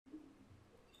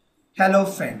Hello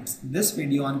friends, this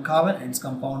video on carbon ends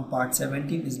compound part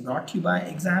 17 is brought to you by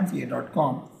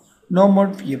examfear.com. No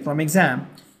more fear from exam.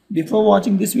 Before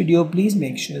watching this video, please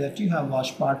make sure that you have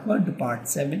watched part 1 to part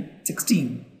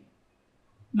 16.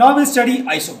 Now we'll study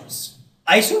isomers.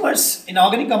 Isomers in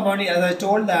organic compound, as I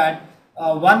told that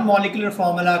one molecular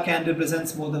formula can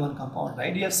represent more than one compound,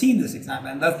 right? You have seen this example,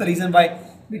 and that's the reason why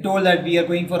we told that we are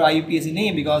going for IUPAC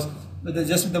name, because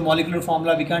just with the molecular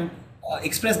formula we can't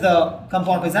express the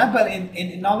compound. For example, in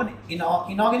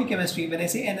inorganic chemistry, when I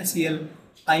say NaCl,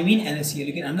 I mean NaCl.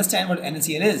 You can understand what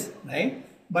NaCl is, right?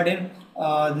 But in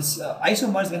this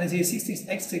isomers, when I say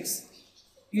C6H6,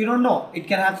 you don't know. It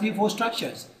can have 3-4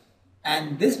 structures,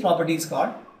 and this property is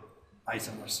called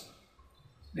isomers,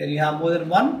 where you have more than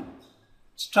one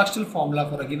structural formula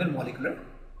for a given molecular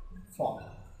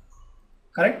formula.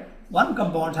 Correct? One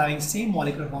compound having same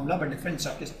molecular formula but different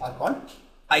structures are called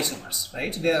isomers,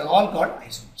 right? So they are all called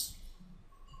isomers.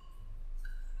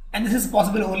 And this is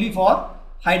possible only for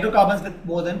hydrocarbons with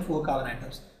more than 4 carbon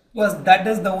atoms, because that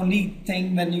is the only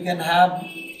thing when you can have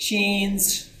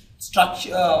chains,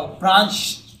 structure,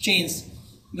 branch chains.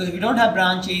 Because if you don't have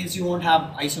branch chains, you won't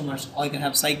have isomers, or you can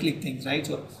have cyclic things, right?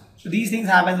 So these things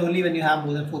happen only when you have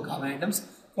more than 4 carbon atoms.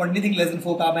 For anything less than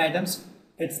 4 carbon atoms,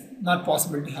 it's not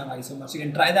possible to have isomers. You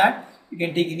can try that. You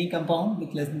can take any compound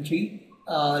with less than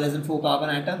 4 carbon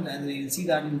atoms, and you will see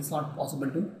that it's not possible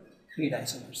to create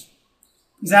isomers.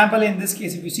 Example, in this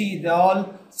case, if you see, they're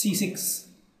all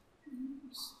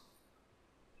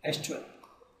C6H12,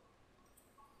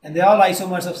 and they're all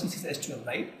isomers of C6H12,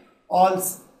 right?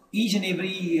 Each and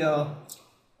every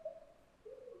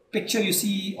picture you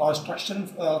see or structures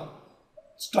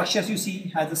you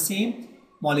see has the same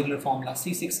molecular formula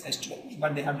C6H12,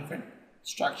 but they have different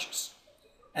structures,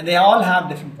 and they all have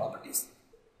different properties.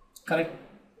 Correct?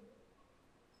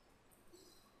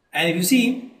 And if you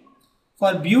see,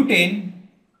 for butane,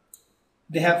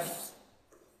 they have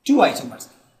 2 isomers.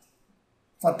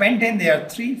 For pentane, there are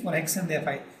 3. For hexane, there are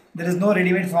 5. There is no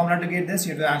ready-made formula to get this.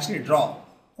 You have to actually draw.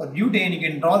 For butane, you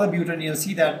can draw the butane. You'll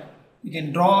see that you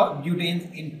can draw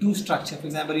butane in 2 structures. For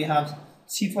example, you have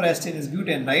C4H10 is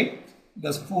butane, right?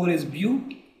 Because 4 is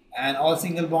but and all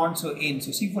single bonds, so N.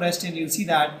 So C4H10, you'll see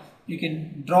that you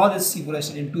can draw this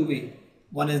C4H10 in 2 ways.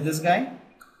 One is this guy,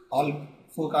 all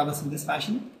 4 carbons in this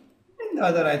fashion, and the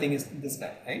other I think is this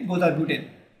guy, right? Both are butane.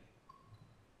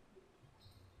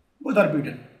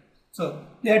 So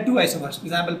there are 2 isomers. For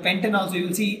example, pentane also, you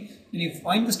will see when you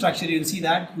find the structure, you will see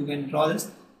that you can draw this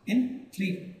in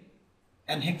 3,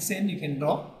 and hexane you can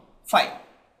draw 5.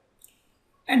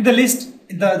 And the list,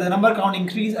 the number count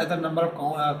increase as the number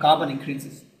of carbon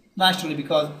increases naturally,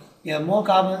 because you have more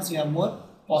carbons, you have more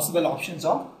possible options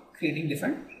of creating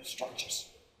different structures.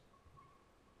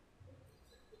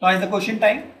 Now is the question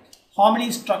time. How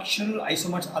many structural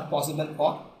isomers are possible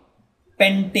for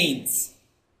pentanes?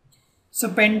 So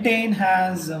pentane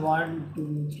has 1,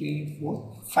 2, 3,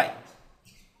 4, 5.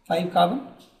 5 carbon.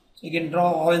 So you can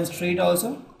draw all in straight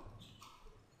also.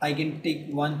 I can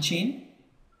take one chain,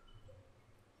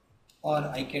 or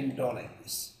I can draw like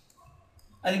this.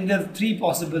 I think there are 3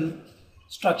 possible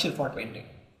structure for pentane.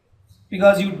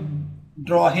 Because you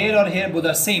draw here or here, both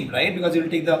are same, right? Because you will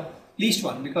take the least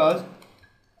one, because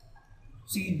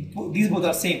see, these both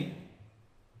are same.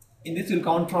 In this will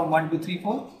count from 1, 2, 3,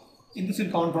 4. In this will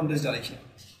count from this direction.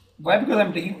 Why? Because I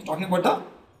am talking about the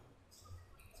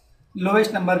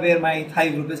lowest number where my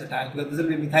ethyl group is attached, because this will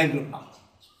be methyl group now.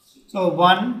 So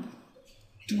 1,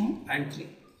 2 and 3.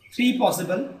 3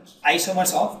 possible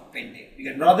isomers of pentane. You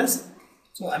can draw this.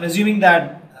 So I am assuming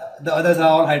that the others are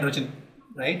all hydrogen,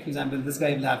 right? For example, this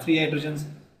guy will have 3 hydrogens.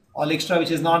 All extra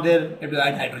which is not there, it will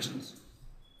add hydrogens.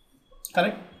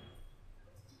 Correct?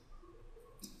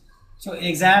 So in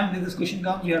exam, if this question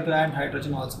comes, you have to add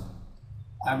hydrogen also.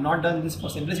 I have not done this for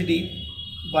simplicity,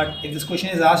 but if this question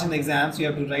is asked in the exams, you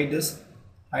have to write this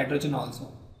hydrogen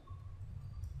also.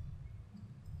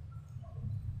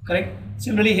 Correct?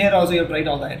 Similarly, here also you have to write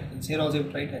all the hydrogens. Here also you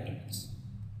have to write hydrogens.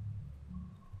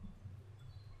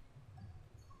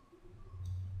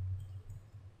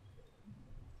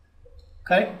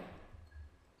 Correct?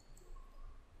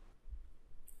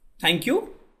 Thank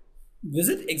you.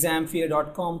 Visit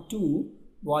examfear.com to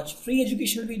watch free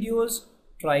educational videos,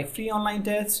 try free online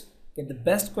tests, get the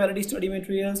best quality study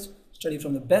materials, study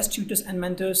from the best tutors and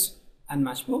mentors, and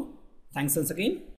much more. Thanks once again.